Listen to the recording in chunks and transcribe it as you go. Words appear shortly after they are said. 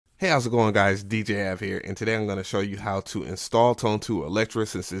Hey, how's it going, guys? DJ Av here, and today I'm going to show you how to install Tone2 Electra,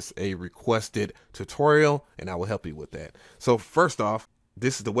 since it's a requested tutorial, and I will help you with that. So first off,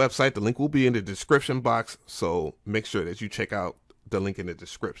 this is the website. The link will be in the description box, so make sure that you check out the link in the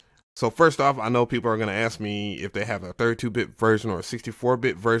description. So first off, I know people are going to ask me if they have a 32-bit version or a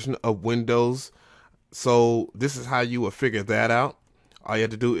 64-bit version of Windows. So this is how you will figure that out. All you have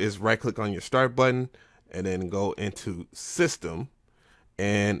to do is right-click on your Start button, and then go into System,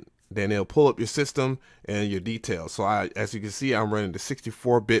 and then it'll pull up your system and your details. So as you can see, I'm running the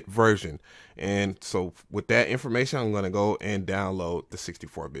 64-bit version. And so with that information, I'm going to go and download the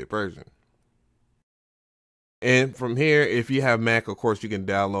 64-bit version. And from here, if you have Mac, of course, you can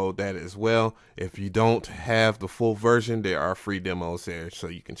download that as well. If you don't have the full version, there are free demos there, so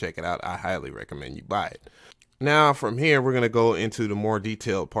you can check it out. I highly recommend you buy it. Now, from here, we're going to go into the more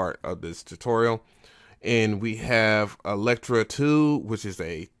detailed part of this tutorial. And we have Electra 2, which is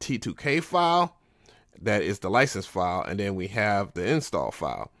a T2K file. That is the license file. And then we have the install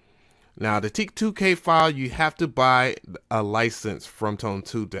file. Now, the T2K file, you have to buy a license from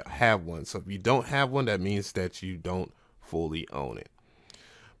Tone2 to have one. So if you don't have one, that means that you don't fully own it.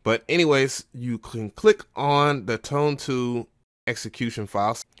 But anyways, you can click on the Tone2 execution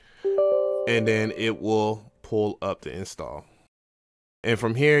files, and then it will pull up the install. And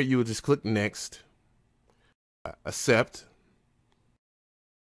from here, you will just click Next. Accept,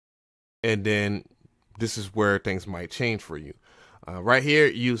 and then this is where things might change for you. Right here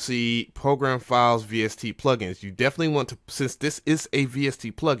you see program files, VST plugins. You definitely want to, since this is a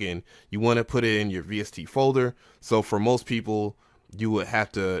VST plugin, you want to put it in your VST folder. So for most people, you would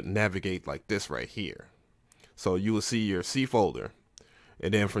have to navigate like this right here. So you will see your C folder,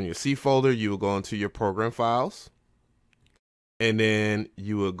 and then from your C folder you will go into your program files, and then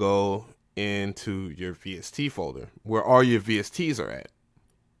you will go into your VST folder where all your VSTs are at,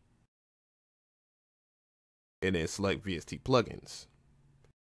 and then select VST plugins,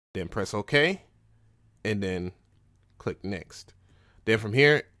 then press OK, and then click Next. Then from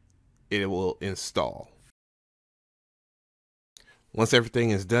here it will install. Once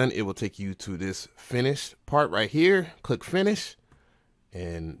everything is done, it will take you to this finish part right here. Click Finish,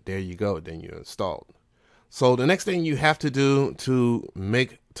 and there you go. Then you're installed. So the next thing you have to do to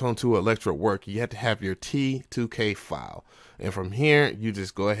make Tone2 Electra work, you have to have your T2K file. And from here, you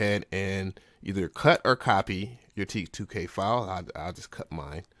just go ahead and either cut or copy your T2K file. I'll just cut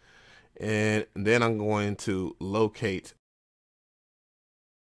mine. And then I'm going to locate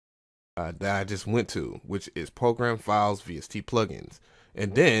that I just went to, which is Program Files, VST Plugins.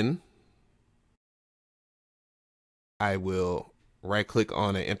 And then I will right click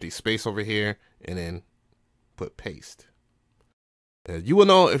on an empty space over here and then put paste. You will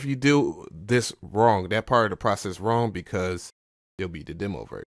know if you do this wrong, that part of the process wrong, because it'll be the demo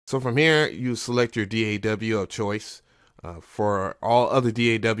version. So from here, you select your DAW of choice. For all other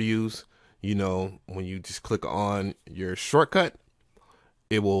DAWs, you know, when you just click on your shortcut,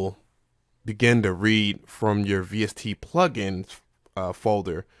 it will begin to read from your VST plugins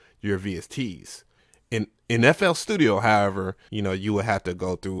folder, your VSTs. In FL Studio, however, you know, you will have to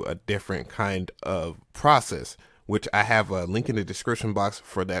go through a different kind of process, which I have a link in the description box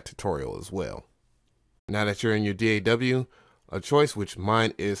for that tutorial as well. Now that you're in your DAW of choice, which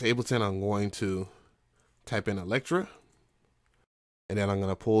mine is Ableton, I'm going to type in Electra, and then I'm going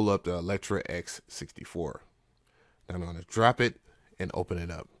to pull up the ElectraX 64. Then I'm going to drop it and open it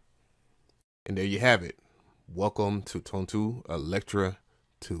up. And there you have it. Welcome to Tone2 Electra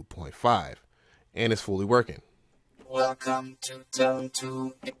 2.5. And it's fully working. Welcome to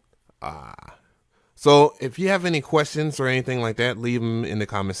Tone2. So if you have any questions or anything like that, leave them in the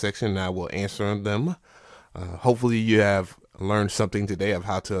comment section and I will answer them. Hopefully you have learned something today of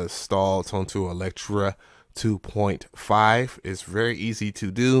how to install Tone2 Electra 2.5. It's very easy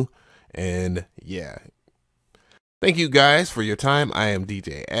to do. And yeah, thank you guys for your time. I am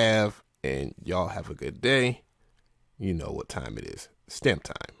DJ Av, and y'all have a good day. You know what time it is. Stamp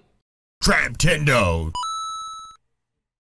time. Trap Tendo.